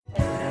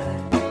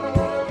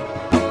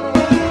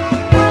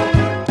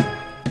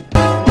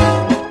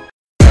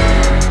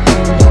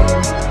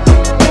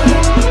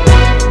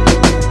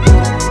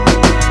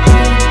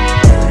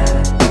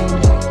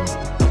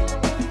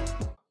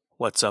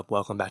What's up?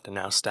 Welcome back to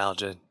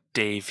Nostalgia.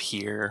 Dave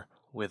here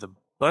with a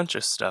bunch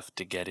of stuff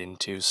to get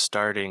into,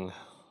 starting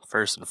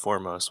first and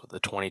foremost with the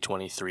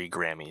 2023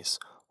 Grammys.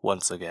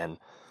 Once again,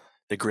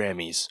 the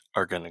Grammys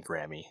are going to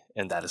Grammy,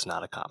 and that is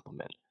not a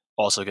compliment.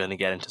 Also, going to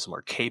get into some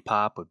more K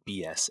pop with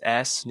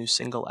BSS, new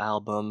single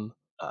album,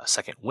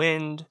 Second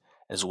Wind,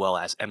 as well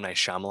as M. Night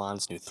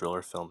Shyamalan's new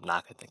thriller film,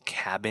 Knock at the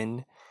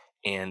Cabin,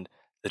 and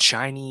the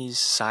Chinese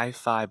sci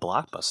fi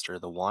blockbuster,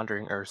 The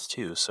Wandering Earth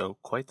 2. So,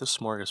 quite the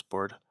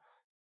smorgasbord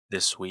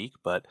this week,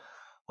 but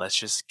let's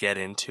just get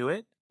into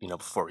it.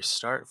 Before we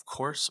start, of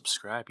course,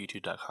 subscribe,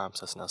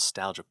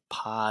 youtube.com/nostalgiapod,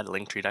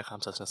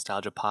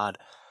 linktree.com/nostalgiapod,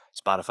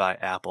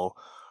 Spotify, Apple,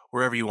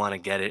 wherever you want to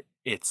get it,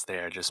 it's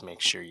there. Just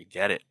make sure you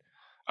get it.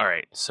 All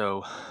right,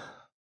 so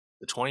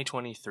the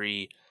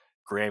 2023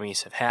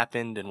 Grammys have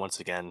happened, and once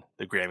again,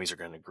 the Grammys are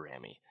going to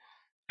Grammy.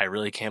 I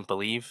really can't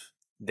believe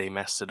they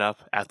messed it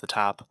up at the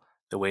top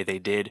the way they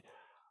did,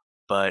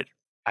 but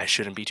I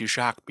shouldn't be too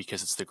shocked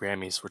because it's the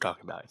Grammys we're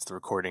talking about. It's the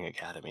Recording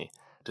Academy.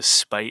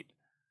 Despite,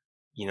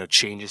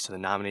 changes to the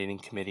nominating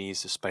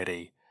committees, despite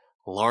a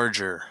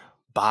larger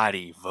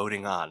body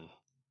voting on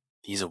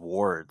these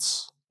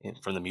awards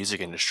from the music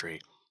industry,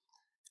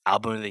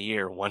 Album of the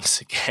Year once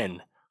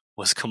again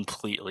was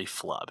completely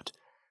flubbed.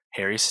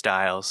 Harry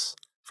Styles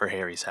for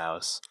Harry's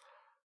House,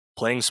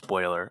 playing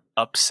spoiler,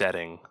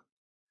 upsetting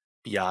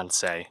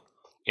Beyonce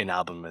in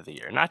Album of the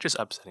Year. Not just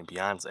upsetting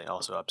Beyonce,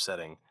 also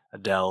upsetting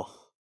Adele,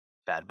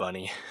 Bad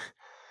Bunny,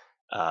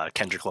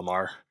 Kendrick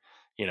Lamar.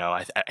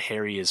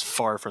 Harry is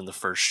far from the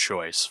first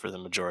choice for the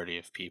majority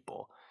of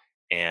people,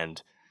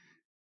 and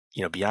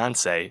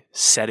Beyonce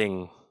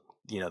setting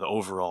the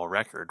overall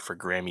record for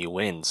Grammy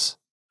wins.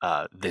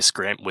 With this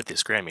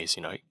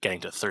Grammys,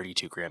 getting to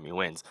 32 Grammy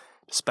wins,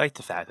 despite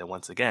the fact that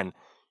once again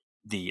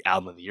the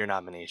Album of the Year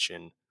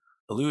nomination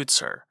eludes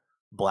her.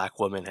 Black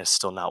woman has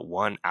still not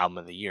won Album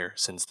of the Year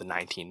since the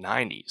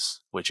 1990s,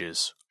 which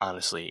is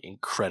honestly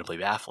incredibly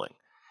baffling.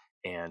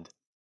 And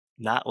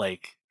not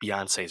like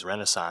Beyonce's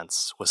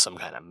Renaissance was some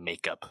kind of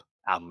makeup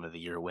Album of the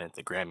Year win at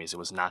the Grammys. It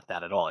was not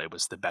that at all. It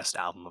was the best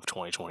album of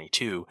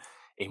 2022,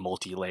 a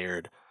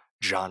multi-layered,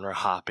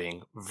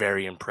 genre-hopping,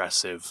 very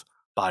impressive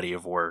body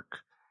of work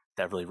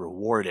that really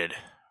rewarded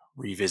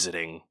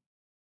revisiting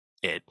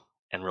it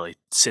and really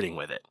sitting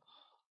with it.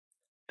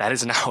 That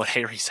is not what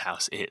Harry's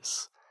House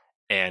is,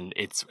 and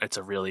it's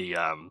a really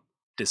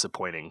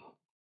disappointing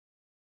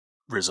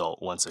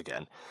result once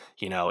again.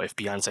 If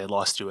Beyonce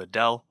lost to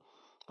Adele,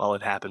 well,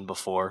 it happened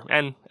before,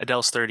 and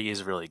Adele's 30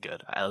 is really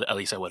good. At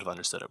least I would have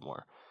understood it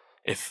more.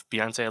 If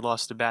Beyonce had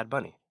lost to Bad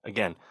Bunny,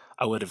 again,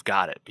 I would have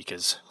got it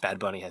because Bad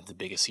Bunny had the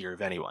biggest year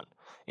of anyone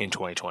in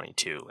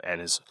 2022, and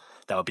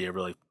that would be a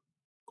really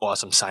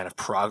awesome sign of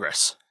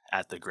progress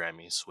at the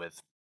Grammys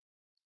with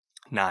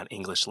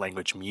non-English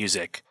language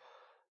music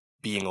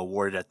being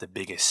awarded at the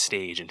biggest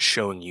stage and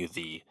showing you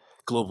the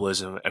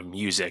globalism of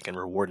music and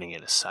rewarding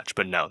it as such.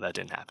 But no, that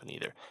didn't happen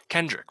either.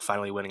 Kendrick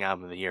finally winning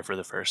Album of the Year for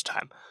the first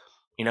time.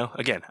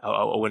 Again,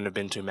 I wouldn't have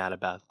been too mad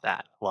about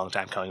that. Long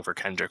time coming for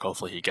Kendrick.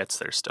 Hopefully he gets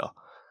there still.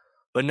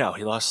 But no,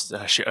 he lost.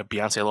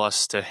 Beyonce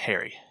lost to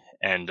Harry,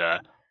 and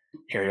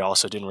Harry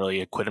also didn't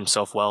really acquit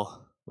himself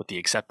well with the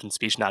acceptance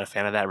speech. Not a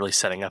fan of that. Really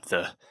setting up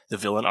the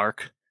villain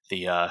arc,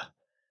 the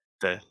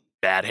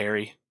bad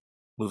Harry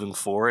moving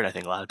forward. I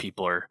think a lot of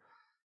people are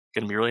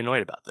going to be really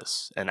annoyed about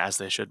this, and as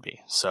they should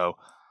be. So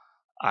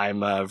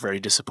I'm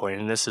very disappointed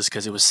in this, is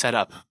because it was set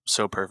up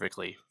so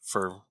perfectly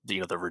for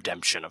the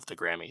redemption of the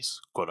Grammys,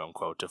 quote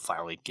unquote, to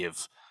finally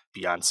give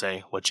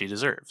Beyonce what she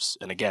deserves.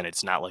 And again,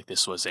 it's not like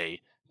this was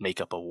a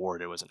makeup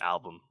award; it was an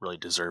album really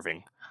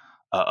deserving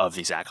of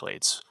these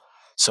accolades.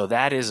 So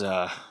that is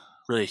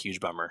really a huge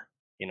bummer,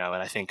 And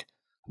I think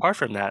apart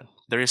from that,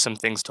 there is some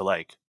things to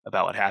like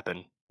about what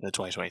happened in the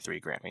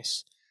 2023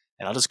 Grammys,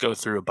 and I'll just go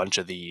through a bunch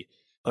of the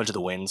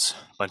wins,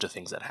 a bunch of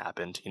things that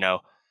happened.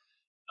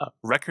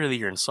 Record of the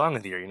Year and Song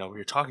of the Year. We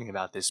were talking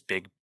about this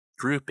big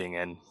grouping,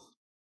 and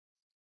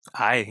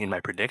in my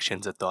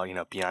predictions, I thought,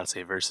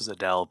 Beyonce versus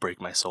Adele, Break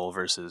My Soul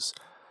versus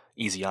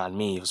Easy on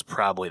Me was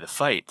probably the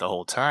fight the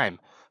whole time.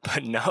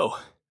 But no,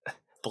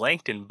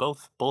 blanked in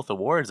both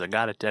awards. I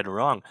got it dead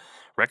wrong.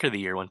 Record of the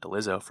Year went to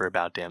Lizzo for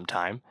About Damn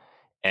Time,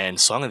 and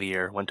Song of the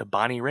Year went to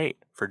Bonnie Raitt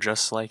for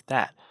Just Like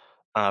That.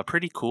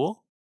 Pretty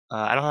cool.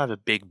 I don't have a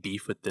big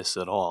beef with this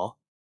at all,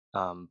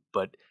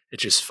 but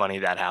it's just funny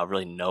that how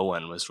really no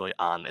one was really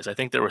on this. I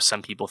think there were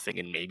some people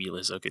thinking maybe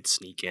Lizzo could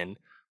sneak in,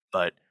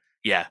 but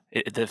yeah,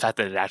 the fact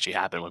that it actually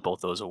happened with both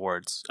those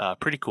awards,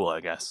 pretty cool,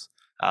 I guess.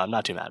 I'm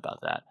not too mad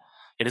about that.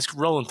 It is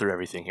rolling through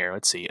everything here.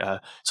 Let's see.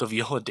 So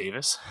Viola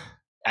Davis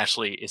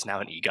actually is now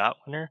an EGOT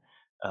winner,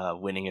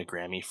 winning a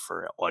Grammy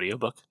for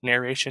audiobook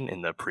narration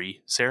in the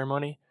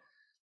pre-ceremony.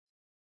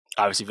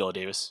 Obviously, Viola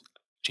Davis,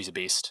 she's a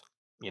beast.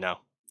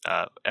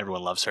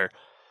 Everyone loves her.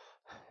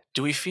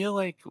 Do we feel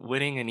like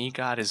winning an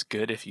EGOT is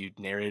good if you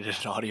narrated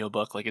an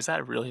audiobook? Like, is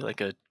that really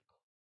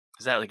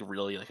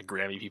really like a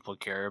Grammy people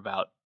care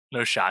about?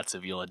 No shots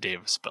of Viola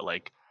Davis, but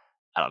like,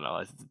 I don't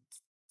know.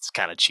 It's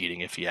kind of cheating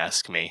if you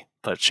ask me,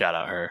 but shout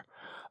out her.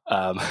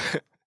 Um,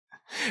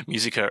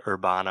 Musica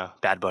Urbana,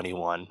 Bad Bunny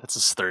won. That's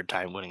his third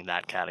time winning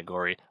that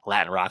category.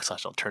 Latin rock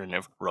slash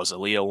alternative,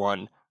 Rosalia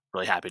won.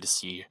 Really happy to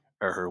see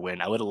her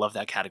win. I would have loved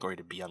that category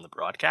to be on the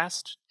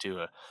broadcast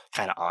to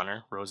kind of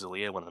honor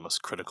Rosalia, one of the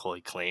most critically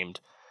acclaimed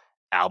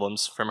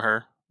albums from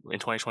her in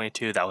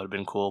 2022. That would have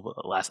been cool, but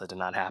alas, that did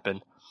not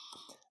happen.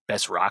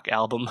 Best rock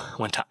album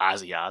went to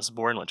Ozzy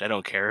Osbourne, which I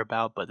don't care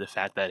about, but the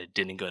fact that it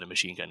didn't go to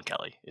Machine Gun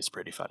Kelly is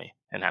pretty funny,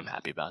 and I'm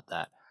happy about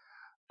that.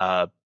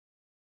 Uh,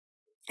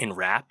 in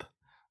rap,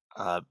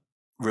 uh,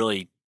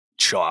 really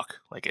chalk,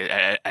 like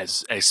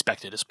as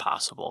expected as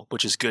possible,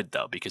 which is good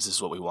though because this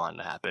is what we want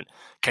to happen.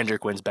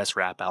 Kendrick wins best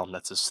rap album.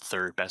 That's his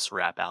third best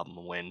rap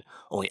album win.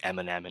 Only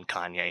Eminem and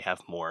Kanye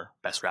have more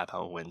best rap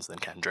album wins than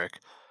Kendrick.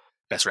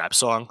 Best rap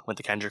song went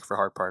to Kendrick for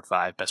Heart Part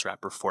 5. Best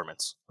rap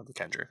performance went to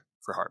Kendrick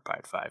for Heart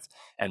Part 5.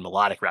 And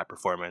melodic rap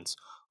performance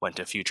went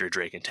to Future,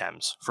 Drake, and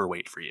Thames for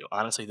Wait For You.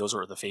 Honestly, those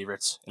were the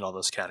favorites in all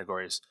those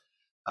categories.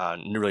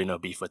 Really no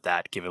beef with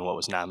that given what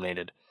was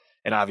nominated.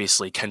 And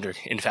obviously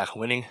Kendrick, in fact,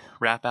 winning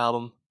rap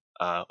album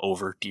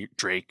over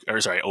Drake, or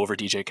sorry, over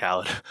DJ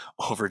Khaled,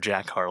 over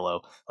Jack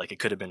Harlow. Like it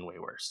could have been way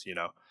worse, you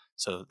know?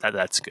 So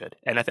that's good.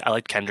 And I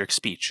like Kendrick's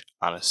speech,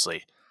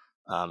 honestly.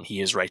 He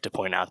is right to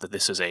point out that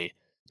this is a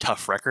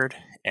tough record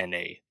and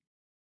a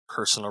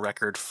personal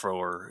record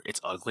for its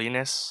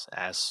ugliness,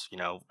 as you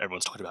know,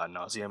 everyone's talked about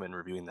nauseum in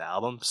reviewing the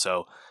album.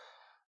 So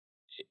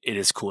it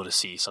is cool to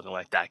see something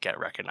like that get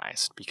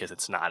recognized because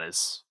it's not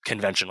as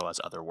conventional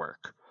as other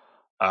work.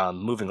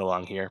 Moving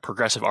along here,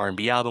 progressive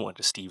R&B album went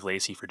to Steve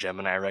Lacy for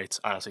Gemini Rights.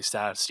 Honestly,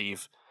 shout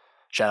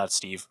out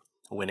Steve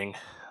winning.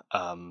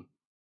 Um,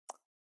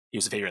 he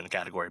was a favorite in the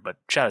category, but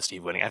shout out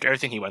Steve winning after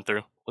everything he went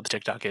through with the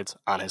TikTok kids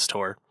on his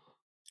tour.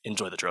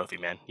 Enjoy the trophy,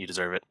 man. You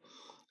deserve it.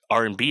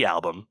 R&B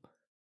album,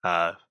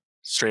 uh,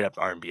 straight up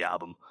R&B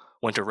album,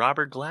 went to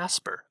Robert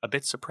Glasper. A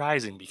bit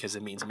surprising because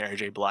it means Mary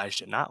J. Blige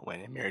did not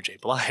win, and Mary J.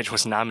 Blige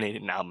was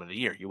nominated in Album of the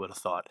Year. You would have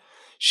thought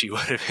she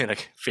would have been a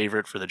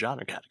favorite for the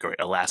genre category.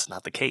 Alas,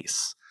 not the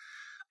case.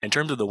 In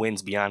terms of the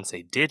wins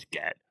Beyonce did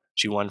get,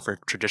 she won for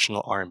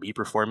traditional R&B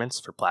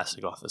performance for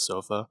Plastic Off the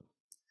Sofa.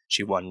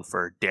 She won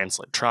for Dance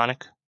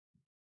Electronic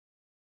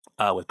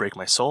with Break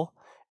My Soul,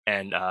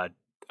 and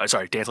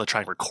Dance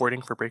Electronic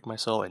Recording for Break My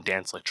Soul, and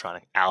Dance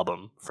Electronic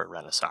Album for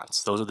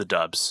Renaissance. Those are the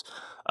dubs.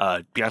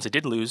 Beyonce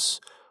did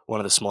lose one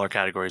of the smaller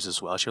categories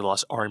as well. She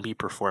lost R&B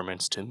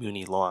performance to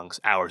Mooney Long's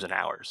Hours and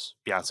Hours.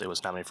 Beyonce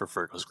was nominated for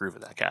Virgo's Groove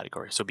in that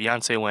category. So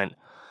Beyonce went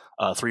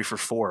 3 for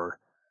 4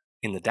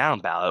 in the down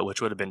ballot, which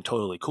would have been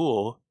totally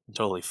cool,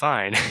 totally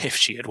fine if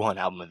she had won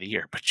Album of the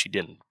Year, but she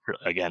didn't.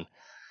 Again,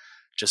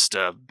 just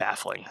a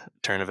baffling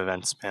turn of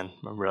events, man.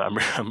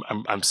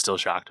 I'm still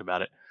shocked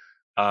about it.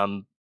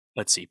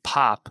 Let's see,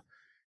 pop.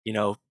 You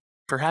know,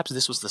 perhaps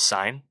this was the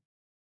sign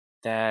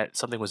that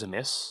something was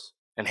amiss,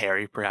 and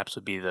Harry perhaps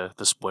would be the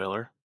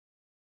spoiler.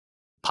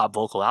 Pop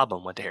vocal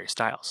album went to Harry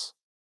Styles,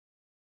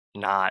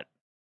 not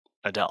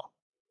Adele.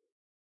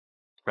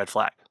 Red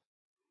flag.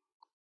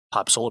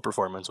 Pop solo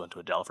performance went to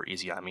Adele for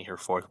Easy on Me, her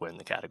fourth win in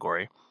the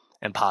category.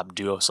 And pop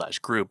duo slash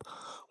group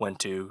went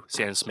to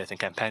Sam Smith and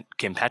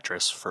Kim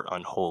Petras for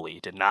Unholy.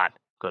 Did not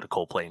go to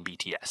Coldplay and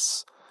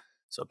BTS.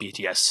 So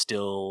BTS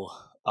still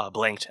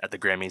blanked at the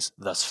Grammys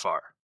thus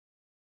far.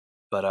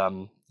 But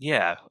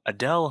yeah,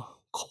 Adele,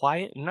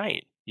 quiet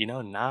night. You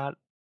know, not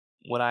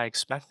what I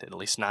expected. At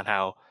least not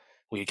how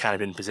we had kind of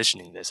been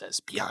positioning this as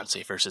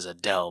Beyonce versus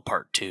Adele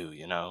Part 2,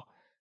 you know.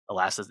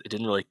 Alas, it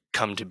didn't really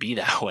come to be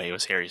that way. It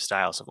was Harry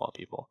Styles of all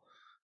people.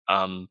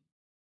 Um,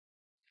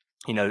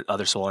 you know,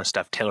 other similar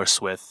stuff. Taylor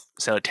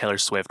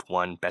Swift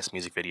won Best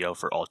Music Video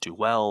for All Too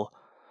Well.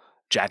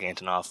 Jack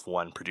Antonoff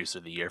won Producer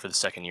of the Year for the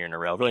second year in a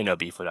row. Really no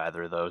beef with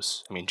either of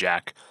those. I mean,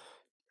 Jack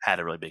had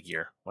a really big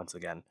year once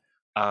again.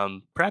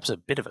 Perhaps a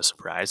bit of a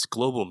surprise.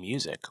 Global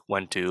Music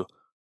went to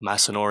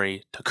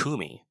Masanori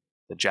Takumi,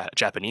 the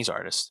Japanese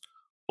artist,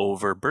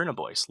 over Burna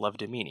Boy's Love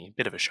Demini.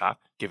 Bit of a shock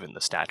given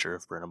the stature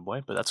of Burna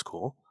Boy, but that's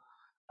cool.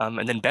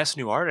 And then Best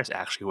New Artist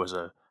actually was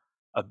a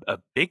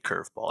big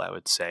curveball, I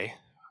would say.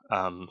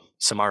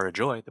 Samara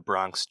Joy, the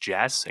Bronx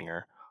jazz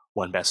singer,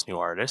 won Best New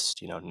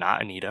Artist. You know,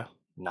 not Anita,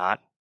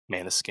 not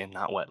Maneskin,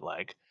 not Wet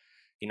Leg.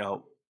 You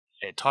know,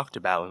 it talked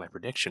about in my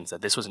predictions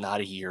that this was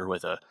not a year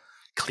with a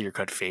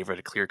clear-cut favorite,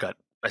 a clear-cut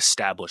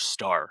established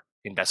star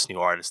in Best New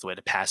Artist, the way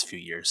the past few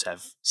years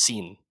have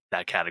seen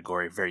that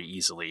category very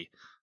easily,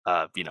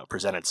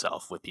 present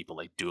itself with people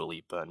like Dua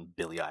Lipa and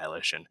Billie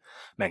Eilish and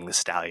Megan Thee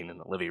Stallion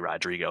and Olivia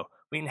Rodrigo.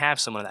 We didn't have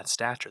someone of that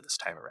stature this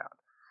time around.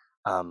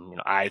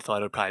 I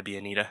thought it would probably be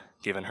Anita,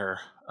 given her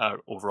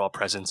overall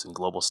presence and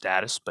global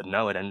status, but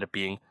no, it ended up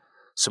being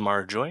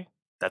Samara Joy.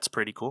 That's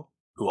pretty cool.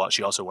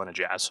 She also won a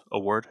jazz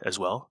award as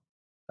well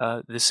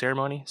this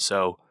ceremony.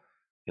 So,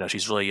 you know,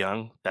 she's really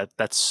young.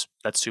 That's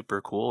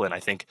super cool, and I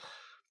think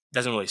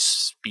doesn't really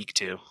speak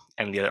to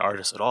any of the other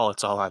artists at all.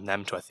 It's all on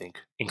them to, I think,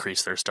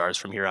 increase their stars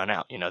from here on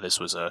out. You know, this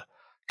was a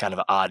kind of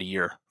an odd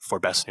year for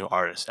Best New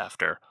Artist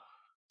after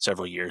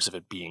several years of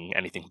it being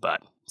anything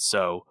but.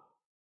 So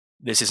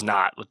this is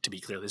not, to be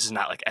clear, this is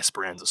not like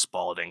Esperanza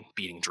Spalding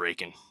beating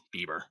Drake and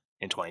Bieber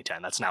in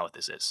 2010. That's not what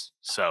this is.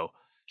 So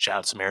shout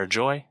out Samara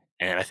Joy,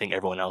 and I think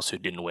everyone else who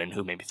didn't win,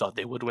 who maybe thought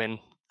they would win,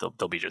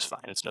 they'll be just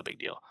fine. It's no big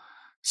deal.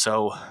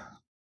 So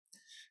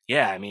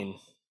yeah, I mean,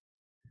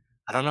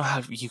 I don't know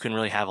how you can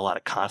really have a lot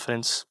of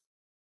confidence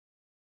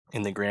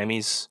in the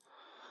Grammys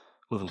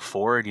moving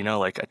forward.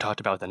 Like I talked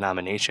about the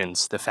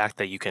nominations, the fact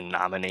that you can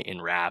nominate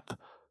in rap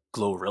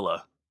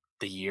Glorilla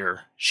the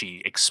year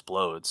she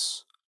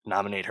explodes,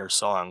 nominate her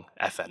song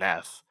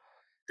FNF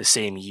the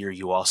same year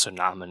you also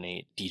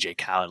nominate DJ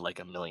Khaled like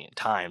a million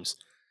times.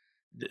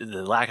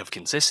 The lack of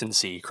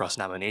consistency across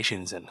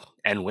nominations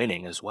and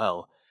winning as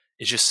well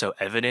is just so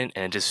evident,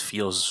 and it just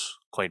feels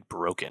quite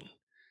broken.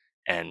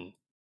 And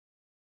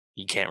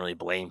you can't really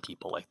blame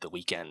people like The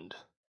Weeknd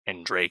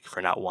and Drake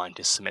for not wanting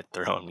to submit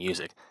their own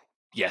music.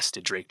 Yes,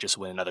 did Drake just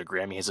win another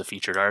Grammy as a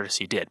featured artist?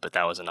 He did, but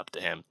that wasn't up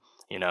to him.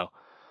 You know,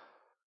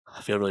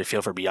 I really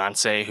feel for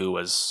Beyonce, who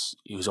was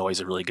always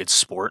a really good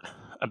sport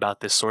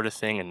about this sort of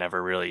thing and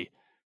never really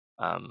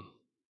um,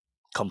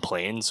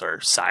 complains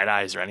or side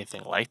eyes or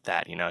anything like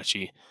that.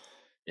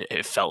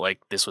 It felt like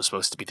this was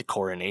supposed to be the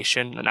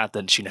coronation. Not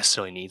that she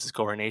necessarily needs the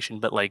coronation,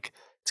 but like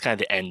it's kind of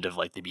the end of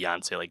like the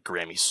Beyonce like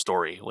Grammy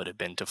story would have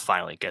been to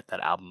finally get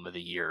that album of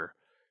the year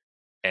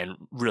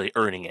and really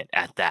earning it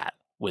at that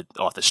with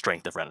off the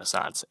strength of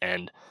Renaissance.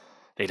 And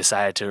they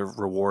decided to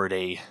reward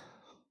a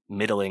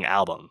middling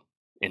album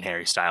in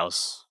Harry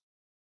Styles'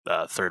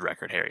 third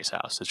record, Harry's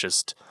House. It's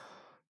just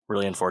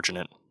really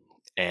unfortunate.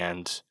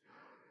 And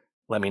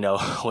let me know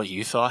what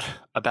you thought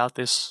about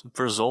this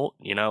result.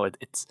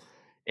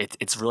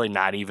 It's really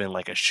not even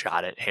like a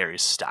shot at Harry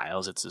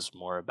Styles. It's just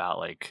more about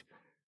like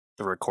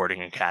the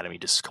Recording Academy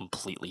just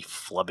completely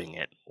flubbing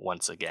it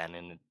once again,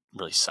 and it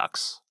really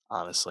sucks,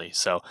 honestly.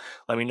 So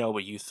let me know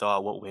what you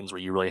thought. What wins were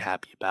you really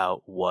happy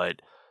about?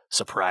 What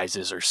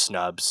surprises or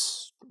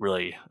snubs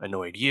really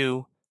annoyed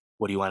you?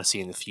 What do you want to see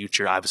in the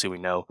future? Obviously, we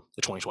know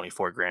the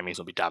 2024 Grammys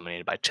will be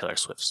dominated by Taylor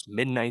Swift's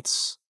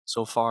Midnights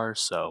so far.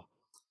 So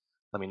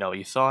let me know what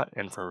you thought.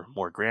 And for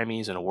more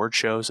Grammys and award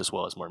shows, as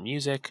well as more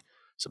music,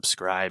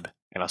 subscribe,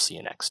 and I'll see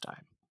you next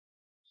time.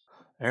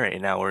 All right,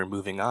 now we're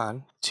moving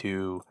on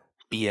to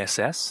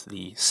BSS,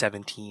 the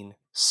 17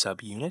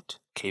 subunit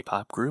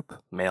K-pop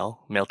group,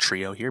 male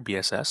trio here,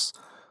 BSS.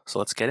 So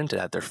let's get into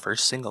that. Their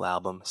first single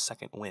album,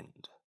 Second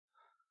Wind.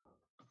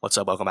 What's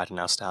up? Welcome back to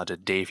Nostalgia.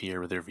 Dave here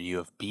with a review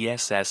of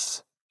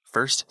BSS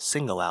first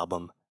single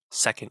album,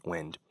 Second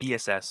Wind.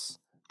 BSS,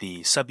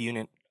 the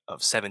subunit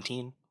of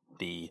 17,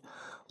 the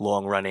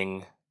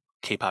long-running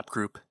K-pop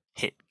group,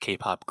 hit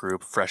K-pop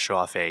group, fresh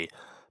off a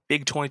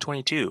big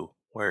 2022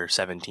 where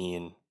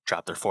 17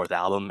 dropped their fourth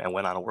album and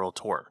went on a world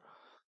tour.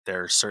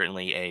 They're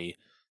certainly a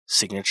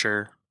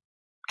signature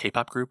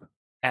K-pop group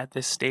at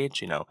this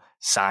stage,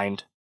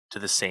 signed to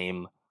the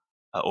same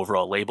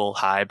overall label,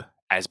 Hybe,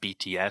 as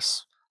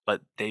BTS,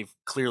 but they've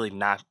clearly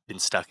not been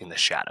stuck in the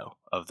shadow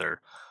of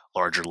their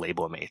larger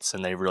label mates,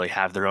 and they really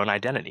have their own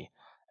identity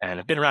and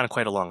have been around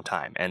quite a long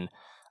time. And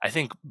I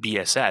think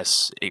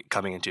BSS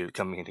coming into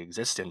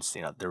existence,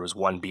 there was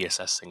one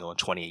BSS single in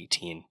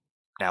 2018.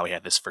 Now we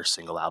have this first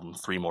single album,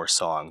 3 more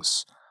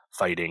songs,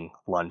 Fighting,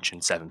 Lunch,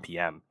 and 7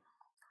 p.m.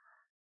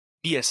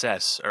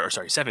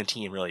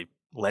 17 really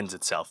lends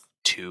itself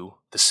to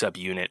the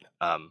subunit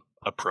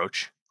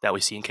approach that we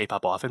see in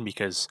K-pop often,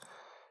 because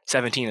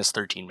 17 has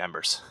 13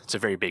 members. It's a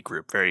very big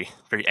group, very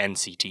very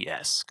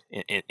NCT-esque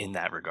in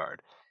that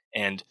regard.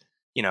 And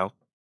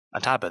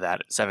on top of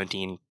that,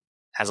 17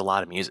 has a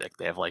lot of music.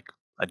 They have like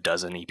a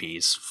dozen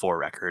EPs, 4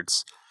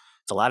 records.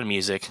 It's a lot of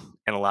music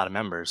and a lot of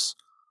members.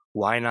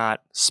 Why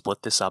not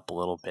split this up a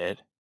little bit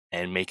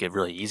and make it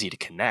really easy to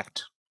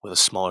connect with a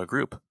smaller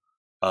group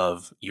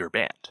of your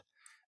band?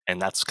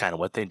 And that's kind of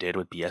what they did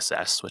with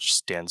BSS, which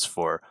stands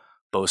for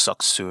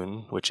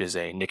Bosoksoon, which is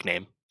a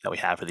nickname that we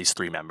have for these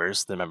 3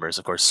 members. The members,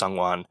 of course,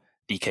 Sungwon,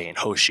 DK, and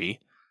Hoshi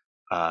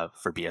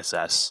for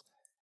BSS.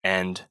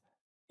 And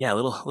yeah, a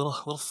little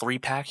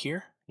 3-pack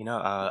here.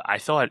 I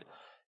thought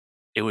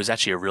it was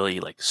actually a really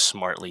like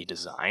smartly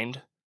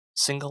designed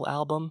single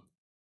album,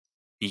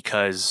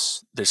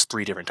 because there's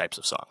 3 different types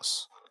of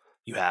songs.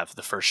 You have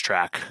the first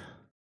track,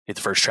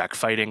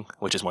 Fighting,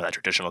 which is more that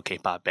traditional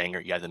K-pop banger.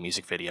 You have the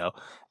music video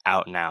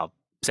out now.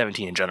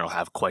 17 in general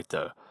have quite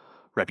the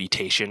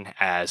reputation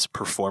as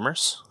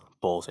performers,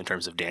 both in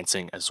terms of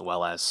dancing as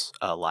well as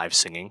live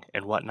singing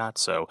and whatnot.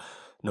 So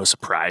no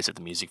surprise that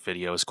the music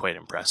video is quite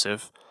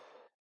impressive.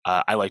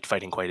 I liked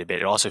Fighting quite a bit.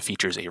 It also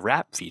features a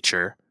rap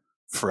feature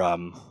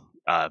from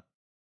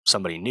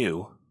somebody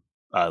new,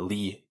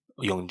 Lee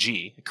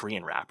Youngji, a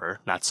Korean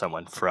rapper, not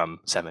someone from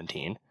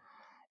 17.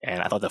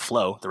 And I thought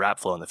the rap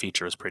flow in the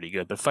feature was pretty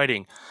good. But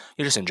Fighting,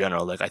 just in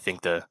general, like I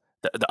think the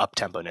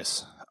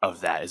up-tempo-ness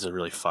of that is a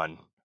really fun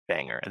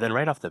banger. And then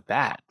right off the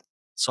bat,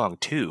 song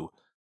 2,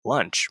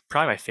 Lunch,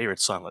 probably my favorite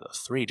song of the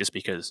 3, just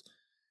because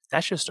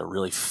that's just a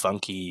really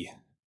funky,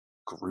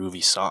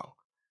 groovy song.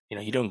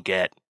 You don't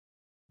get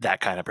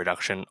that kind of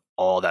production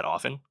all that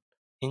often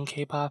in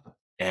K-pop,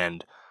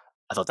 and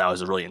I thought that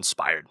was a really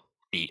inspired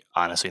beat,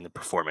 honestly, in the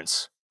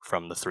performance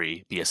from the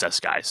 3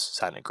 BSS guys.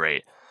 Sounded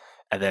great.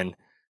 And then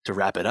to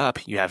wrap it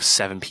up, you have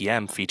 7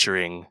 p.m.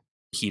 featuring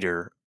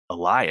Peter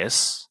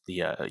Elias,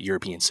 the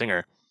European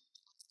singer,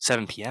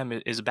 7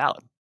 p.m. is a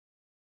ballad.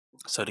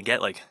 So to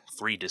get like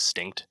three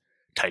distinct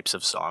types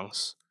of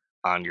songs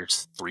on your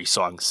three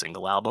song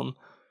single album,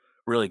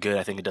 really good.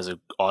 I think it does an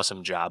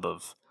awesome job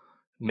of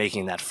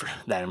making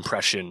that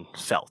impression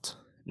felt.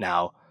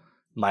 Now,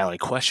 my only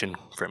question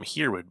from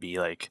here would be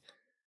like,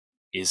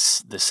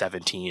 is the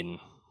 17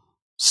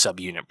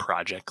 subunit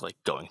project like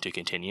going to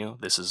continue?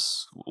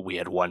 We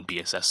had one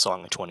BSS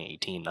song in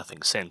 2018,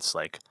 nothing since.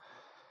 Like,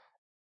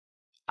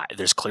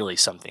 there's clearly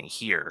something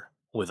here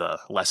with a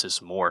less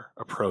is more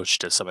approach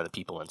to some of the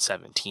people in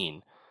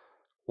 17.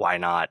 Why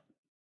not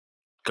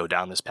go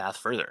down this path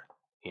further?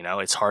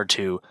 It's hard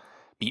to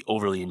be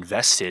overly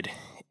invested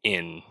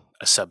in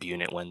a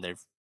subunit when they're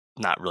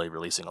not really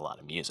releasing a lot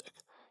of music.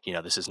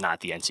 This is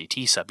not the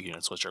NCT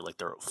subunits, which are like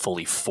they're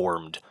fully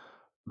formed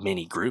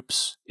mini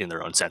groups in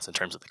their own sense in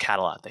terms of the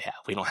catalog they have.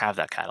 We don't have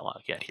that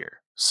catalog yet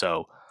here.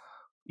 So,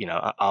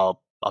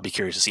 I'll be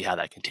curious to see how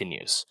that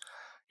continues.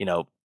 You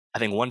know, I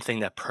think one thing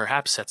that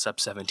perhaps sets up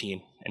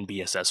 17 and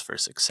BSS for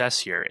success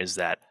here is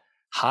that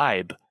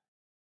Hybe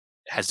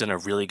has done a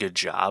really good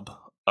job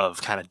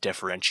of kind of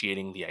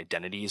differentiating the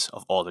identities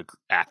of all the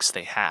acts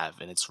they have.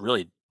 And it's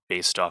really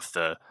based off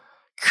the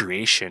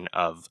creation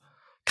of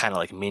kind of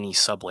like mini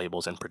sub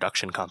labels and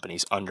production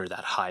companies under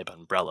that Hybe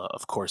umbrella.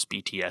 Of course,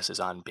 BTS is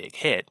on Big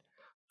Hit,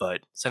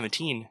 but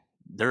 17,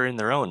 they're in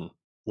their own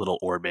little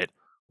orbit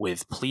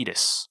with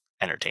Pledis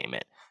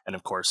Entertainment. And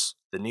of course,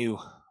 the new,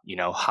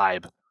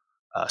 Hybe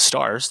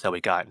stars that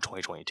we got in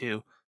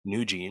 2022,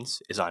 New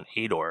Jeans is on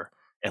Adore,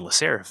 and Le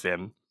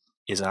Seraphim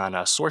is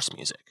on Source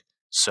Music.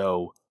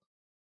 So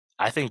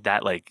I think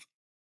that like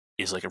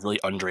is like a really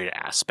underrated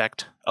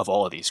aspect of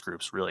all of these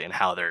groups, really, and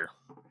how they're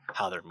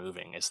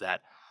moving is that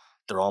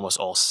they're almost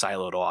all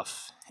siloed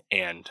off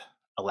and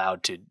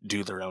allowed to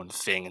do their own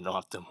thing, and don't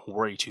have to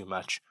worry too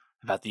much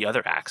about the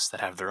other acts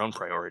that have their own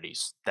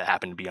priorities that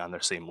happen to be on their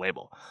same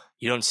label.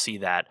 You don't see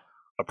that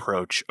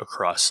approach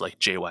across like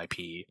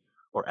JYP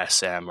or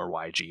SM or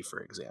YG, for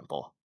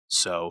example.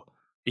 So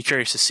be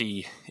curious to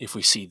see if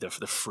we see the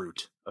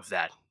fruit of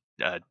that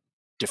uh,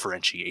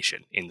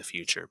 differentiation in the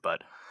future.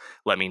 But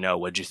let me know,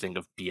 what did you think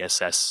of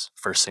BSS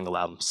first single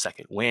album,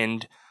 Second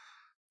Wind?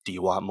 Do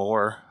you want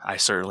more? I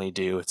certainly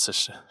do. It's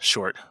just a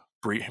short,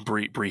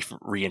 brief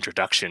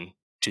reintroduction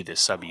to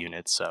this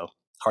subunit, so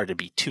hard to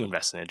be too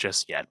invested in it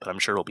just yet. But I'm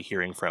sure we'll be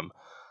hearing from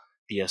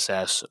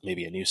BSS,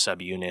 maybe a new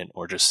subunit,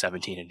 or just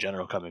 17 in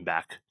general coming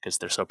back because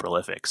they're so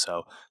prolific.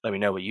 So let me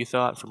know what you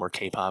thought. For more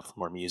K-pop, for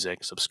more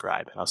music,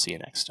 subscribe, and I'll see you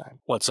next time.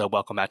 What's up?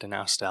 Welcome back to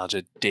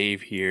Nostalgia.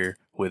 Dave here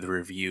with a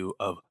review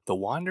of The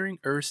Wandering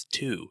Earth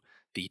 2,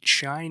 the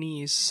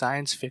Chinese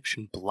science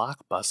fiction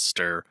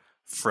blockbuster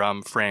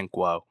from Frank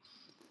Guo.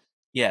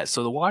 Yeah,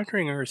 so The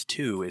Wandering Earth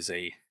 2 is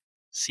a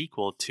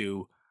sequel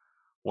to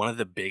one of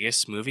the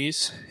biggest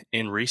movies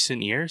in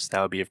recent years.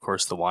 That would be, of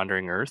course, The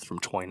Wandering Earth from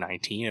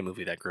 2019, a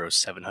movie that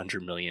grossed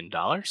 $700 million,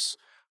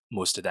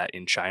 most of that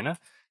in China.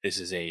 This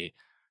is a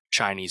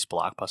Chinese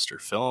blockbuster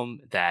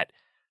film that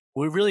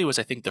really was,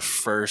 I think, the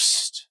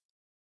first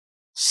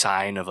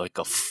sign of like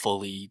a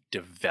fully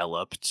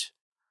developed,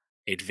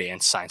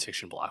 advanced science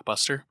fiction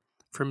blockbuster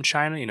from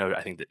China.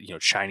 I think that,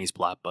 Chinese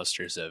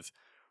blockbusters have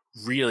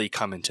really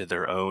come into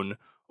their own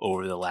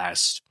over the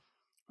last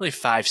really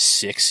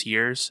 5-6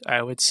 years,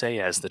 I would say,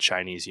 as the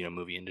Chinese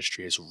movie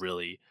industry has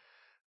really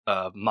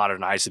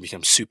modernized and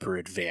become super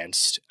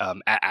advanced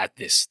at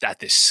this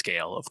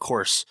scale. Of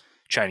course,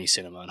 Chinese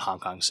cinema and Hong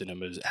Kong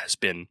cinema has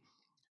been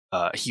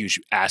a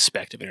huge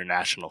aspect of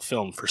international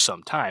film for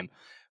some time,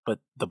 but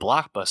the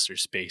blockbuster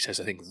space has,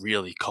 I think,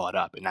 really caught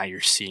up, and now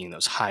you're seeing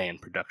those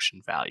high-end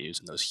production values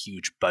and those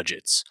huge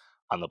budgets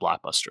on the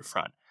blockbuster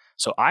front.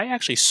 So I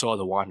actually saw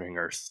The Wandering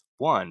Earth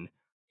 1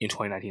 in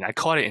 2019. I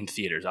caught it in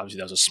theaters. Obviously,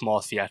 that was a small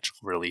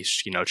theatrical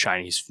release.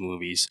 Chinese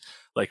movies,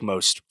 like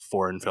most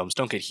foreign films,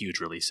 don't get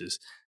huge releases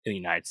in the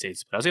United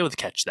States, but I was able to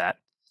catch that,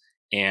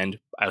 and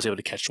I was able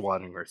to catch The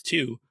Wandering Earth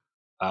 2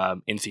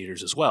 in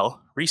theaters as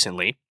well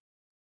recently,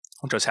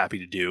 which I was happy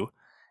to do,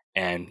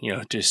 and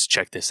just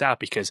check this out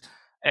because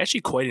I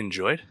actually quite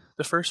enjoyed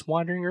the first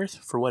Wandering Earth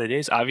for what it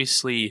is.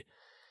 Obviously,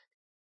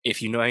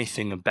 if you know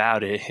anything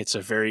about it, it's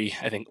a very,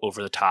 I think,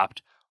 over the top,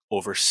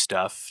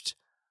 overstuffed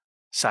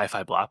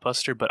sci-fi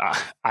blockbuster, but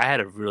I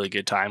had a really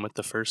good time with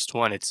the first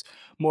one. It's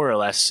more or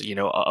less,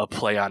 a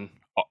play on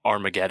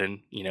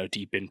Armageddon,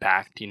 Deep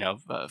Impact,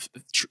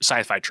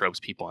 sci-fi tropes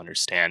people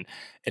understand.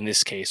 In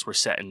this case, we're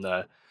set in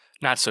the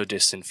not so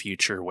distant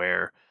future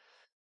where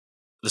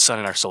the sun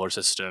in our solar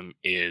system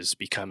is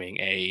becoming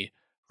a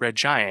red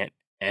giant,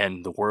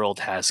 and the world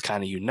has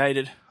kind of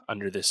united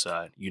under this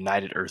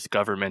United Earth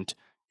government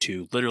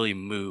to literally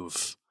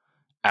move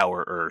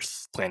our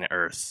Earth, planet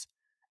Earth,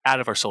 out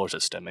of our solar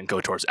system and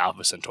go towards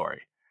Alpha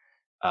Centauri.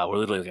 We're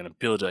literally going to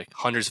build like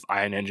hundreds of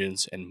ion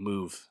engines and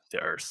move the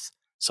Earth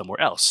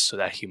somewhere else so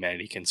that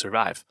humanity can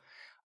survive.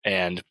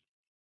 And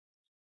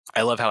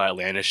I love how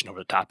outlandish and over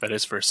the top that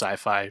is for a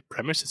sci-fi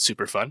premise. It's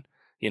super fun.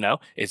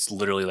 It's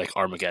literally like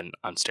Armageddon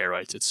on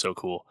steroids. It's so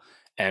cool.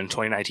 And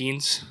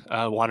 2019's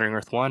Wandering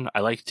Earth 1,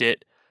 I liked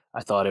it.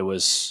 I thought it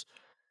was,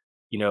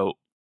 you know,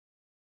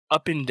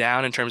 up and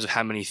down in terms of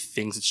how many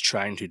things it's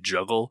trying to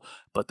juggle,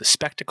 but the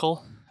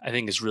spectacle I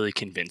think is really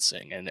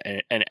convincing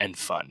and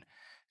fun.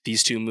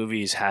 These two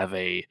movies have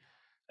I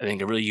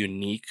think a really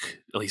unique,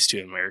 at least to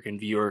an American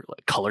viewer,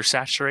 like color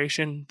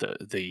saturation.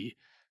 The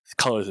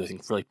colors I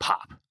think really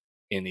pop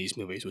in these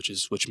movies,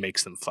 which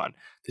makes them fun.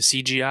 The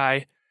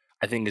CGI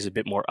think is a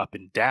bit more up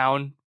and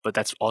down, but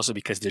that's also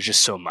because there's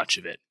just so much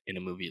of it in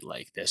a movie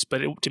like this.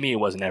 But to me, it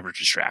wasn't ever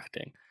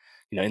distracting.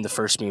 In the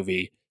first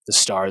movie, the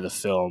star of the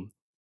film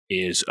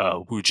is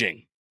Wu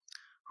Jing,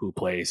 who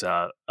plays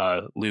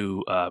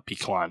Liu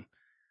Piquan,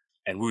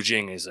 and Wu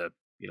Jing is a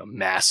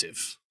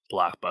massive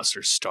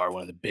blockbuster star,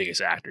 one of the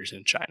biggest actors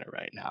in China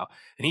right now,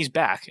 and he's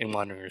back in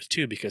Wandering Earth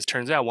 2 because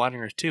turns out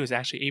Wandering Earth 2 is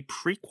actually a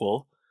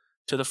prequel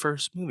to the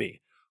first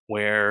movie,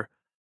 where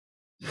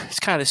it's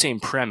kind of the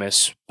same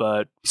premise,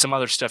 but some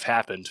other stuff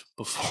happened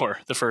before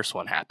the first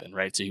one happened,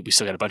 right? So we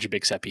still got a bunch of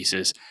big set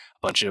pieces,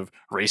 a bunch of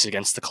race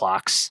against the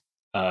clocks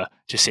to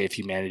save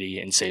humanity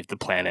and save the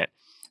planet,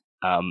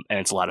 and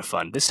it's a lot of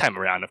fun. This time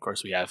around, of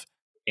course, we have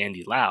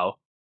Andy Lau,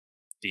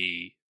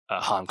 the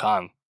Hong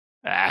Kong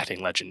acting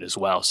legend as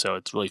well. So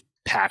it's really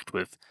packed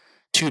with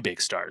two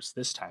big stars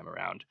this time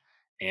around.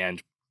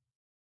 And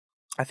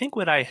I think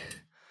what I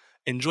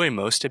enjoy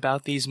most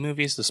about these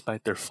movies,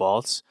 despite their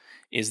faults,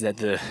 is that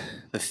the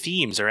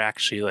themes are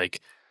actually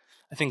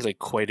I think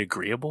quite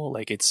agreeable.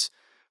 Like it's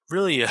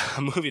really a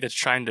movie that's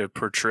trying to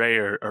portray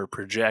or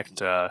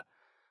project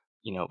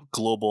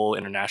global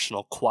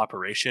international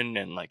cooperation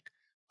and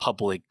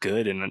public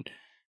good. And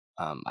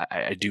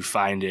I do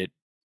find it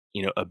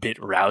a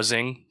bit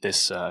rousing,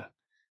 this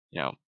you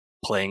know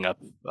playing up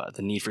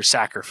the need for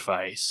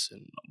sacrifice,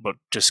 and but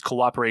just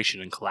cooperation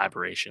and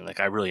collaboration. Like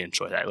I really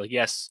enjoy that. Like,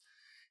 yes,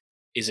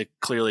 is it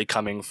clearly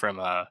coming from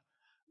a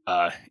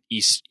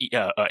east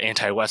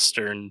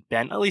anti-western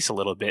bent, at least a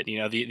little bit.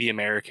 The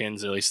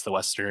Americans, at least the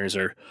Westerners,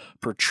 are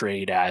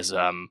portrayed as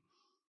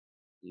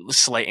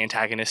slight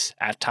antagonists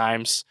at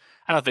times.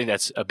 I don't think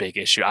that's a big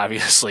issue.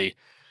 Obviously,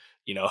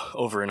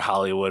 over in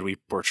Hollywood, we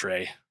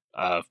portray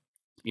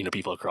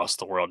people across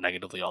the world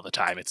negatively all the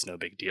time. It's no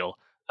big deal.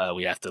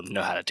 We have to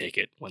know how to take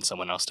it when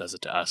someone else does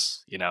it to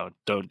us.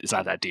 Don't. It's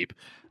not that deep.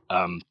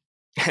 Um,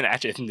 and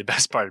actually, I think the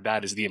best part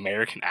about it is the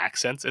American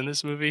accents in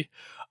this movie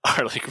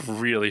are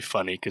really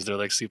funny because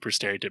they're super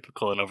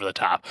stereotypical and over the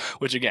top.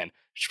 Which again,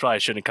 probably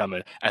shouldn't come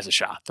as a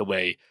shock. The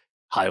way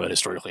Hollywood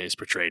historically has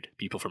portrayed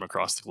people from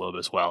across the globe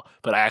as well.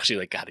 But I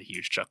actually got a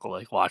huge chuckle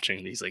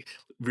watching these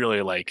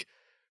really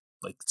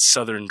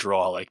Southern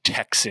drawl,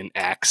 Texan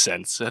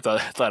accents. I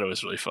thought it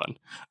was really fun,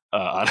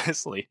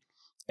 honestly.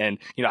 And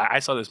I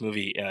saw this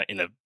movie in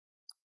a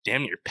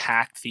damn near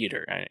packed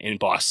theater in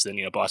Boston.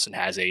 Boston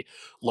has a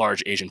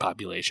large Asian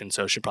population,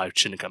 so it probably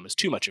shouldn't come as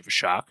too much of a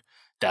shock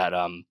that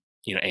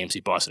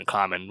AMC Boston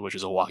Common, which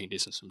is a walking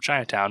distance from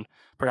Chinatown,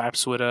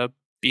 perhaps would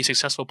be a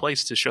successful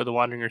place to show The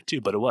Wandering Earth 2,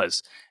 but it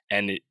was,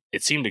 and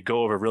it seemed to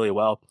go over really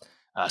well.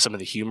 Some of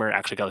the humor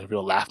actually got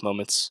real laugh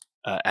moments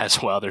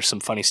as well. There's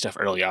some funny stuff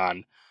early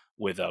on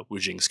with Wu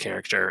Jing's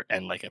character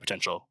and a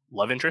potential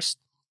love interest,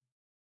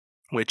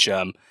 which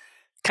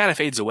kind of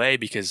fades away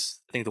because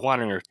I think The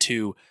Wandering Earth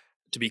 2,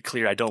 to be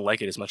clear, I don't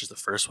like it as much as the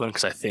first one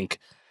because I think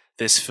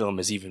this film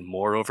is even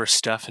more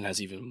overstuffed and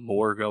has even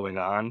more going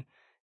on.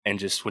 And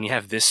just when you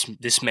have this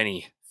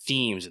many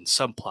themes and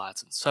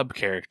subplots and sub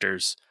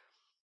characters,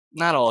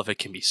 not all of it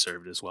can be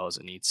served as well as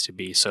it needs to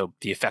be. So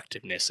the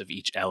effectiveness of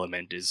each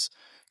element is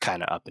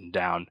kind of up and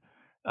down.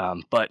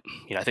 But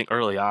I think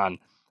early on,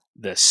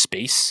 the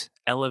space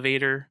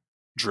elevator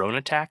drone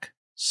attack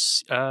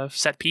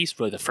set piece,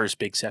 really the first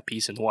big set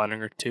piece in The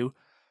Wandering Earth 2,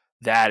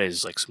 that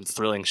is some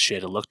thrilling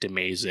shit. It looked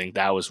amazing.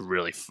 That was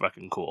really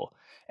fucking cool.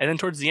 And then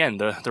towards the end,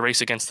 the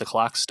race against the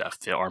clock stuff,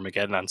 the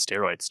Armageddon on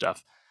steroid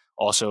stuff,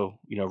 also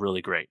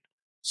really great.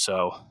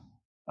 So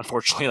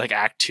unfortunately,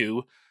 Act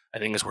Two, I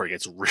think is where it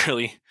gets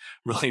really,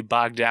 really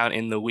bogged down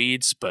in the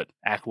weeds. But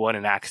Act One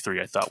and Act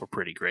Three, I thought were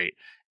pretty great,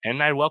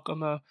 and I'd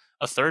welcome a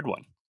third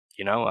one.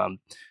 You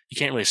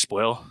can't really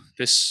spoil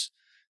this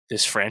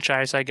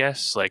franchise, I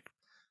guess.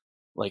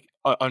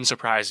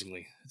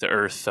 Unsurprisingly, the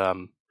Earth's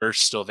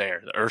still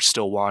there. The Earth's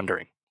still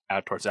wandering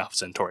out towards Alpha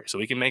Centauri. So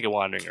we can make a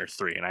Wandering Earth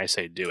 3, and I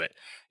say do it.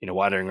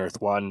 Wandering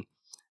Earth 1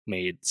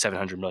 made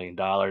 $700 million.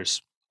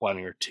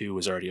 Wandering Earth 2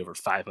 was already over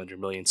 $500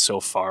 million so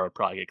far. It'll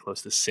probably get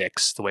close to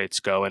 6 the way it's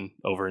going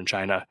over in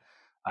China.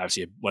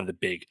 Obviously, one of the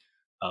big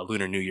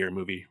Lunar New Year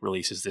movie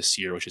releases this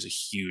year, which is a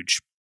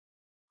huge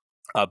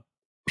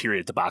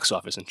period at the box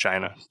office in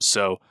China.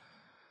 So,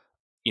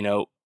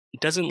 it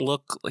doesn't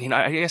look,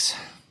 I guess,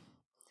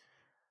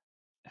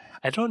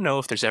 I don't know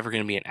if there's ever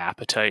going to be an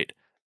appetite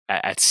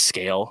at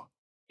scale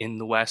in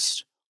the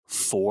West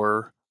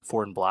for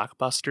foreign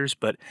blockbusters,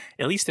 but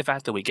at least the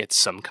fact that we get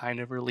some kind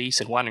of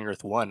release, and Wandering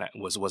Earth 1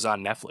 was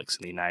on Netflix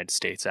in the United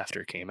States after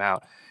it came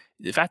out,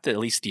 the fact that at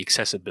least the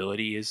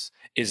accessibility is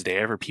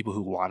there for people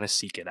who want to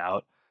seek it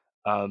out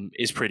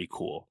is pretty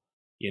cool,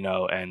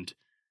 and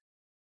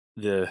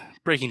the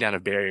breaking down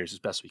of barriers as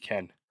best we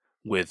can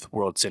with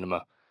world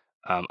cinema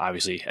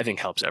obviously I think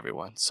helps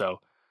everyone. So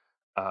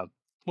uh,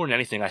 more than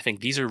anything, I think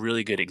these are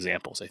really good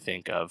examples. I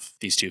think of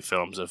these two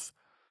films of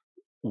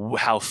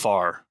how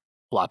far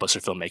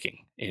blockbuster filmmaking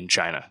in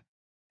China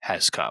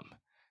has come,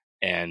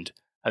 and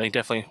I think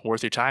definitely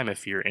worth your time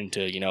if you're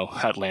into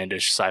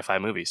outlandish sci-fi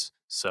movies.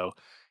 So,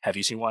 have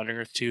you seen Wandering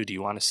Earth 2? Do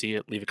you want to see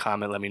it? Leave a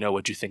comment. Let me know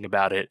what you think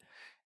about it.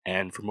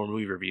 And for more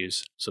movie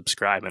reviews,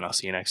 subscribe, and I'll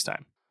see you next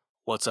time.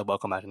 What's up?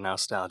 Welcome back to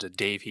Nostalgia.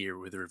 Dave here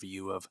with a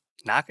review of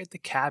Knock at the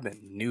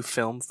Cabin, new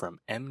film from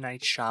M.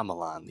 Night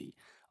Shyamalan, the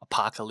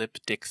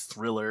apocalyptic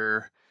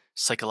thriller,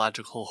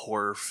 psychological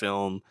horror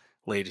film,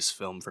 latest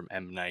film from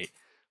M. Night.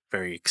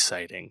 Very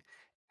exciting.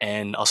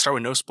 And I'll start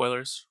with no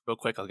spoilers, real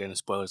quick. I'll get into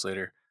spoilers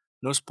later.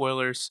 No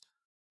spoilers.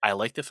 I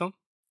like the film.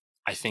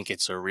 I think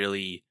it's a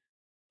really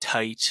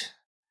tight,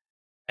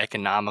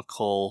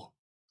 economical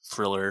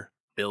thriller,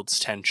 builds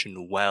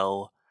tension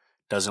well,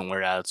 doesn't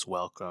wear out its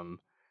welcome,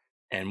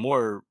 and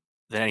more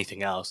than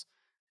anything else,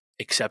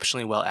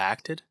 exceptionally well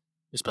acted,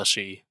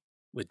 especially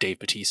with Dave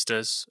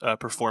Bautista's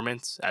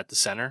performance at the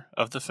center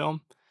of the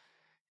film.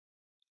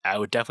 I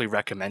would definitely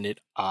recommend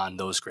it on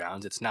those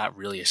grounds. It's not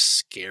really a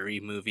scary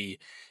movie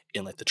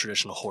in like the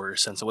traditional horror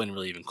sense. I wouldn't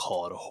really even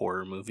call it a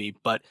horror movie,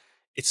 but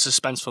it's a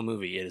suspenseful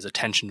movie. It is a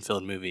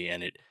tension-filled movie,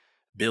 and it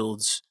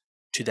builds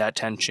to that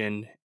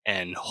tension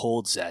and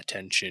holds that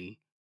tension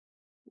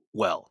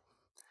well.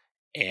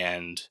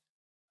 And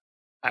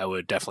I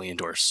would definitely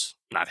endorse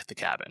Knock at the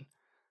Cabin.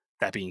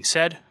 That being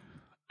said,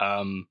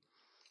 um,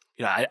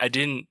 I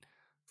didn't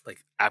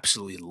like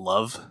absolutely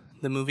love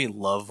the movie,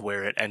 love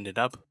where it ended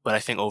up, but I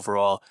think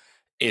overall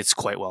it's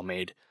quite well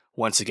made.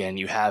 Once again,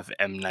 you have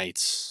M.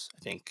 Night's,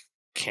 I think,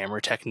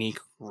 camera technique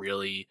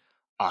really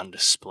on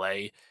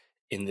display.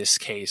 In this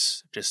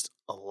case, just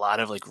a lot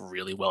of like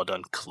really well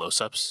done close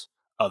ups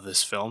of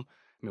this film.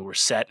 I mean, we're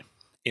set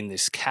in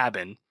this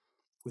cabin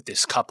with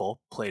this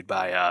couple played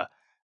by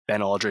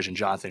Ben Aldridge and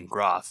Jonathan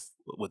Groff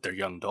with their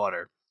young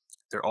daughter.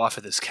 They're off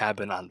at this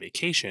cabin on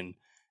vacation,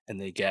 and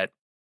they get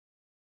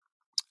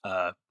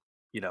uh,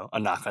 a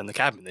knock on the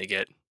cabin. They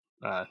get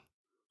uh,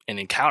 an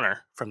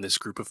encounter from this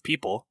group of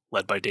people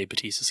led by Dave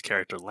Bautista's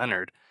character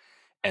Leonard,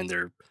 and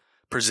they're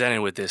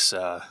presented with this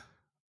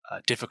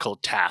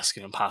difficult task,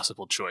 an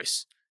impossible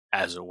choice,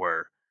 as it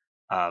were,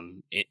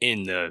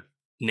 in the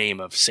name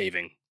of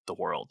saving the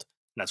world.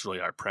 And that's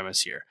really our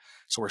premise here.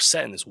 So we're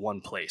set in this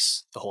one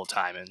place the whole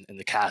time, and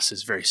the cast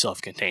is very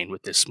self-contained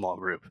with this small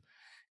group.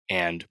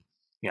 And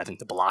I think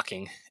the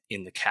blocking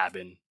in the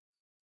cabin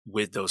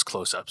with those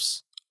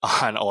close-ups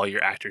on all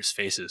your actors'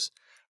 faces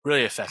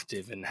really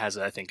effective, and has,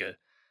 I think,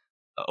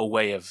 a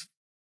way of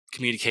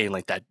communicating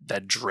like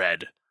that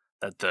dread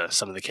that the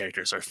some of the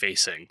characters are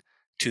facing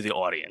to the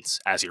audience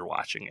as you're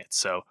watching it.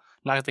 So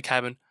Knock at the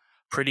Cabin,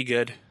 pretty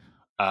good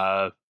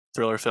uh,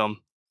 thriller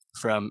film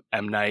from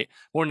M. Night.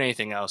 More than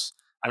anything else,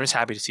 I'm just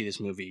happy to see this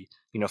movie,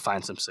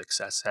 find some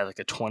success. It had like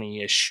a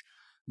 $20-ish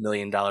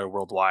million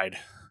worldwide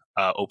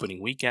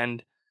opening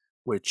weekend,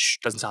 which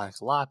doesn't sound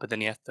like a lot, but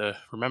then you have to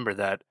remember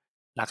that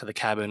Knock at the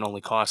Cabin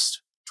only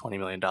cost $20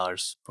 million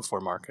before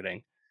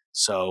marketing.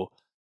 So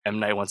M.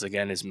 Night once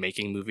again is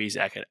making movies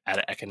at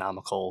an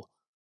economical,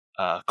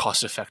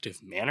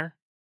 cost-effective manner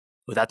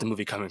without the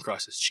movie coming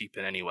across as cheap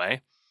in any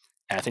way.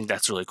 And I think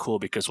that's really cool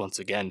because once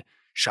again,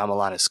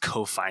 Shyamalan is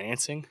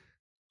co-financing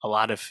a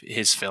lot of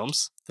his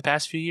films the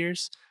past few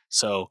years.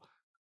 So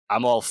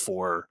I'm all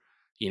for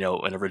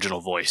an original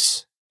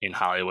voice in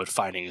Hollywood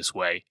finding his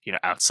way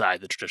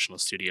outside the traditional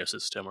studio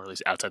system, or at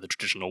least outside the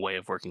traditional way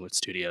of working with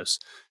studios.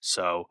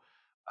 So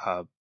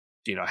uh,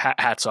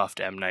 hats off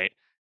to M. Night.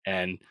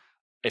 And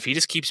if he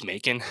just keeps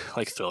making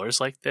like thrillers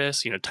like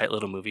this, tight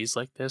little movies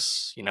like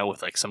this,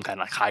 with like some kind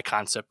of like high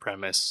concept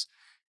premise,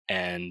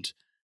 and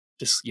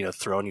just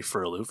throwing you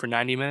for a loop for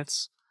 90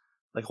 minutes,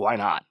 like why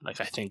not? Like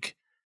I think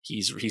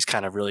he's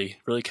kind of really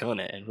killing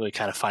it and really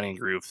kind of finding a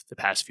groove the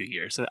past few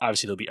years. And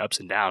obviously there'll be ups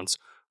and downs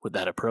with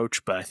that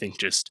approach, but I think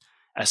just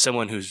as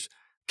someone who's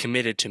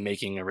committed to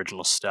making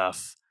original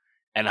stuff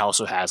and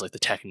also has like the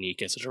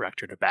technique as a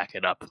director to back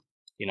it up,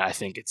 I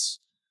think it's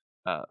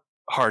uh,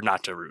 hard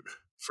not to root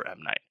for M.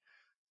 Night.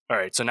 All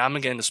right, so now I'm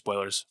gonna get into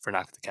spoilers for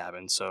Knock at the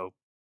Cabin. So,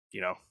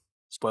 you know,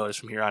 spoilers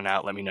from here on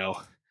out. Let me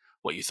know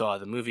what you thought of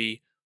the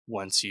movie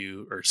once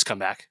or just come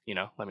back.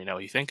 Let me know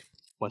what you think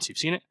once you've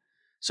seen it.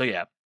 So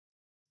yeah,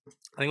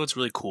 I think what's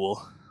really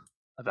cool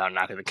about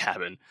Knock at the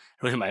Cabin,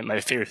 really my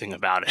favorite thing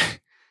about it,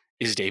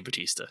 is Dave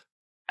Bautista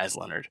as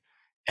Leonard,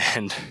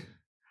 and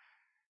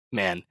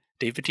man,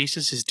 Dave Bautista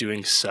is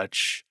doing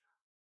such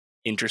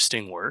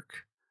interesting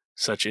work,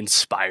 such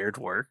inspired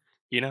work.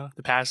 The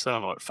past, I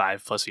don't know, what,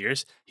 5+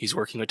 years, he's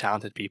working with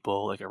talented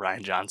people like a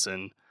Ryan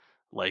Johnson,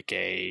 like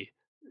a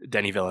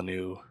Denny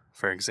Villeneuve,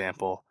 for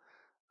example.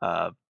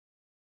 Uh,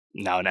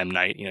 Now an M.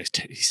 Night,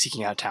 he's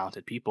seeking out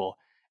talented people,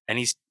 and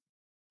he's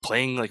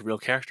playing like real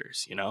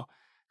characters.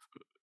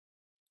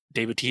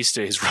 Dave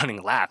Bautista is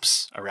running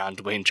laps around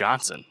Dwayne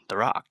Johnson, The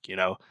Rock.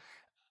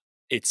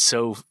 It's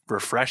so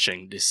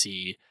refreshing to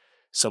see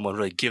someone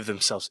really give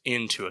themselves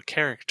into a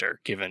character,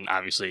 given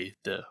obviously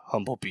the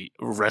humble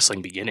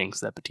wrestling beginnings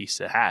that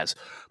Batista has.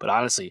 But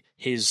honestly,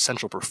 his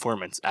central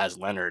performance as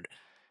Leonard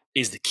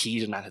is the key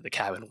to Night at the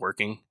Cabin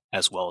working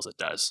as well as it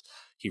does.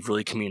 He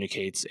really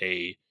communicates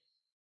a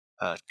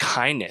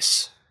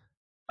kindness,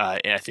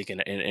 I think, in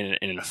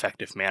an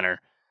effective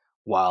manner,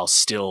 while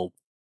still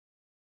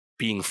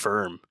being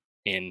firm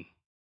in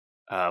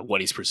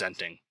what he's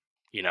presenting.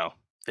 You know,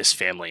 this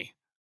family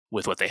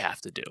with what they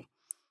have to do,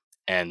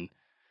 and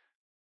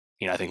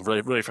I think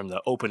really from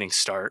the opening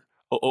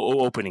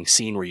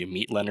scene where you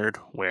meet Leonard,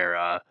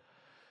 where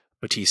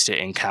Batista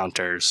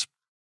encounters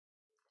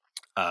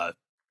uh,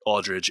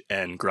 Aldridge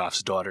and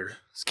Groff's daughter's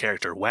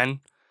character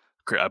Wen,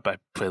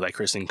 played by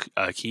Kristen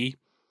Key.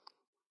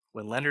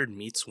 When Leonard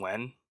meets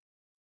Wen,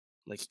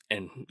 like,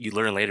 and you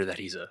learn later that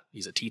he's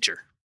a teacher.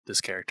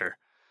 This character,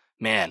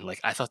 man, like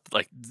I thought,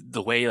 like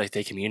the way like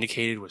they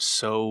communicated was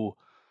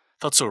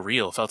felt so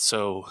real, felt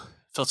so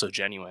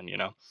genuine,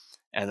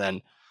 And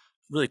then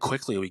really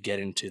quickly we get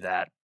into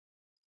that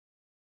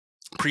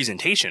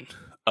presentation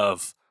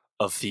of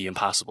the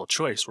impossible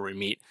choice where we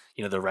meet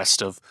the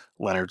rest of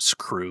Leonard's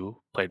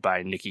crew played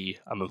by Nikki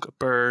Amuka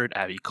Bird,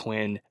 Abby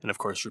Quinn, and of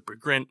course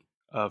Rupert Grint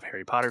of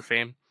Harry Potter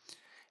fame.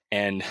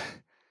 And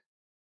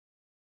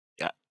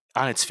yeah,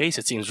 on its face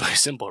it seems really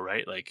simple,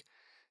 right? Like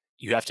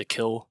you have to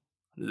kill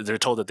they're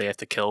told that they have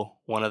to kill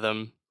one of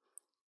them,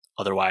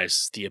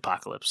 otherwise the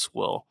apocalypse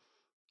will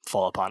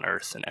fall upon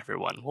Earth and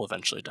everyone will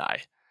eventually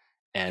die.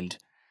 And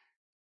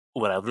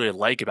what I really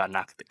like about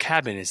Knock at the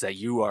Cabin is that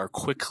you are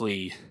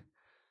quickly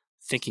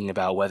thinking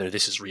about whether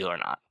this is real or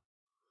not,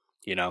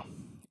 you know?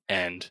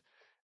 And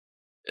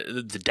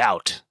the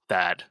doubt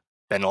that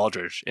Ben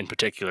Aldridge in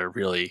particular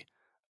really,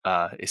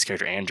 his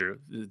character Andrew,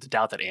 the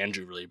doubt that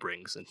Andrew really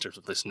brings in terms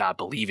of this not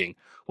believing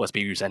what's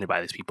being presented by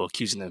these people,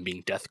 accusing them of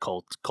being death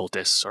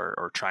cultists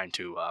or trying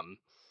to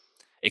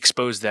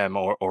expose them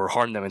or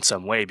harm them in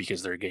some way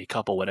because they're a gay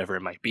couple, whatever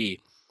it might be.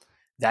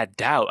 That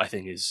doubt, I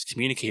think, is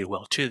communicated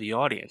well to the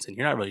audience, and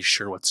you're not really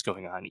sure what's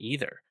going on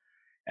either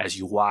as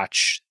you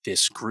watch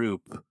this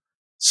group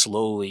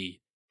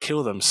slowly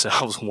kill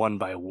themselves one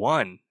by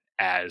one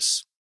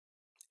as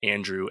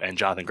Andrew and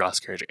Jonathan Groff's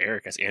character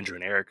Eric, as Andrew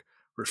and Eric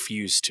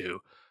refuse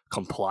to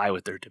comply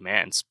with their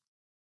demands.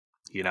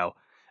 I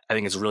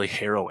think it's really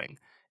harrowing.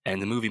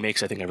 And the movie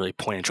makes, I think, a really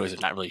pointed choice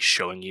of not really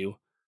showing you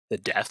the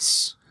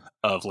deaths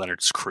of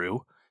Leonard's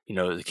crew.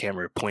 The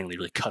camera pointedly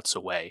really cuts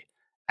away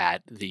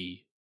at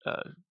the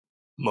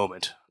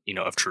moment,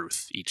 of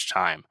truth each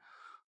time.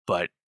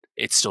 But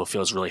it still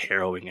feels really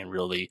harrowing and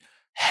really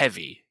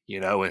heavy,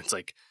 and it's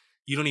like,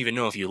 you don't even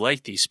know if you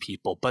like these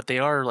people, but they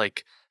are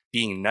like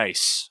being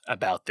nice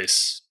about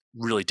this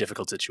really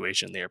difficult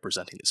situation they are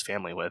presenting this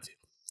family with.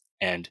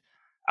 And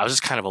I was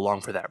just kind of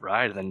along for that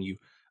ride. And then you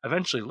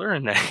eventually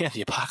learn that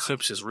the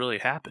apocalypse is really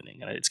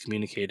happening and it's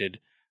communicated,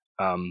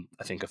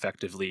 I think,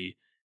 effectively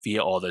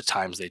via all the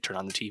times they turn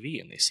on the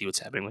TV and they see what's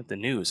happening with the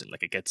news. And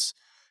like it gets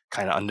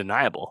kind of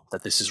undeniable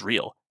that this is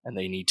real and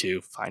they need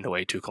to find a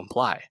way to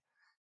comply.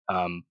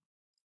 Um,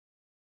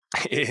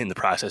 in the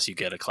process, you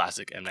get a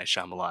classic M. Night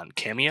Shyamalan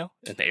cameo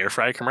in the air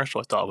fryer commercial.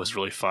 I thought was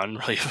really fun,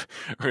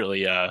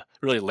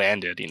 really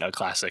landed.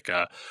 Classic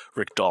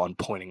Rick Dalton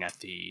pointing at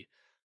the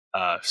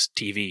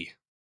TV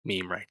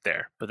meme right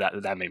there. But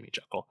that made me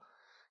chuckle.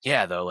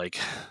 Yeah, though, like,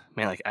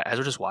 man, like as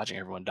we're just watching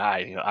everyone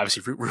die,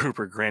 obviously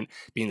Rupert Grint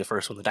being the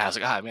first one to die, I was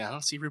like, man, I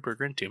don't see Rupert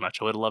Grint too much.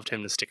 I would have loved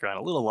him to stick around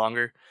a little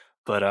longer,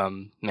 but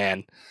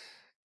man,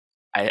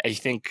 I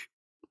think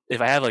if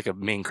I have like a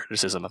main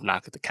criticism of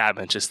Knock at the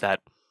Cabin, it's just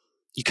that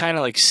you kind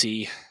of like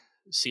see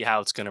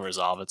how it's going to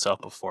resolve itself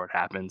before it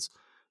happens.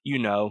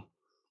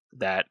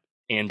 That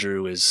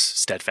Andrew is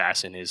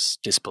steadfast in his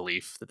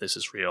disbelief that this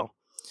is real,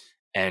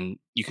 and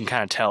you can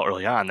kind of tell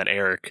early on that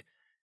Eric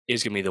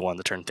is going to be the one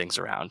to turn things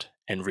around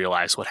and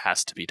realize what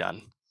has to be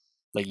done.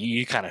 Like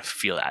you kind of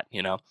feel that,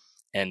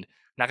 and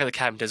Knock at the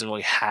Cabin doesn't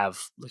really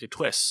have like a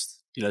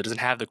twist. It doesn't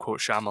have the quote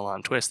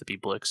Shyamalan twist that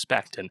people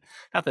expect, and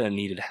not that it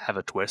needed to have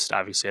a twist.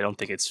 Obviously, I don't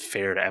think it's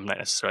fair to M. Night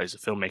necessarily as a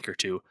filmmaker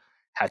to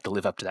have to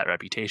live up to that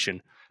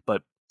reputation.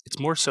 But it's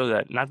more so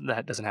that not that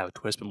it doesn't have a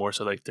twist, but more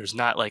so like there's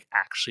not like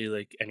actually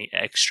like any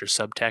extra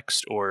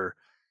subtext or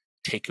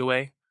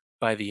takeaway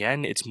by the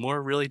end. It's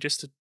more really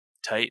just a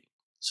tight,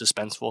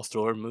 suspenseful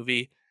thriller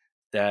movie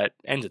that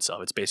ends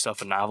itself. It's based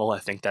off a novel. I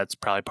think that's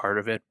probably part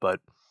of it. But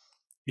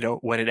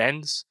when it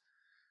ends,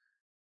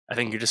 I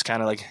think you're just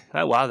kind of like,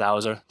 oh, wow, that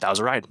was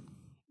a ride,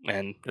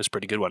 and it was a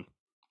pretty good one.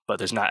 But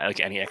there's not like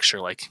any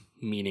extra like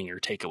meaning or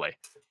takeaway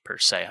per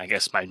se. I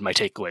guess my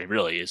takeaway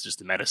really is just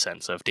the meta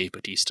sense of Dave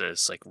Bautista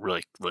is like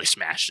really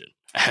smashed it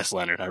as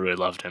Leonard. I really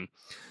loved him.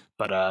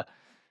 But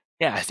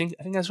yeah, I think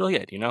that's really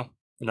it.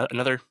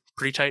 Another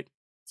pretty tight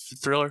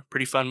thriller,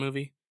 pretty fun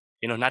movie.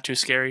 Not too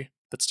scary,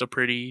 but still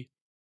pretty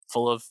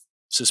full of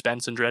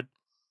suspense and dread.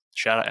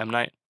 Shout out M.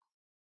 Night.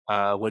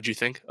 What'd you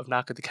think of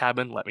Knock at the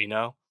Cabin? Let me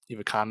know.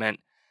 Leave a comment.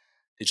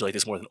 Did you like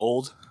this more than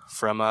Old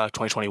from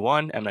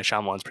 2021, M. Night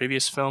Shyamalan's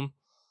previous film?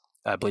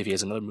 I believe he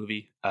has another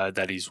movie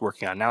that he's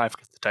working on now. I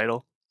forget the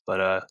title,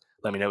 but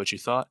let me know what you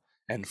thought.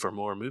 And for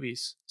more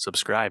movies,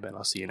 subscribe, and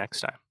I'll see you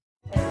next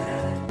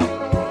time.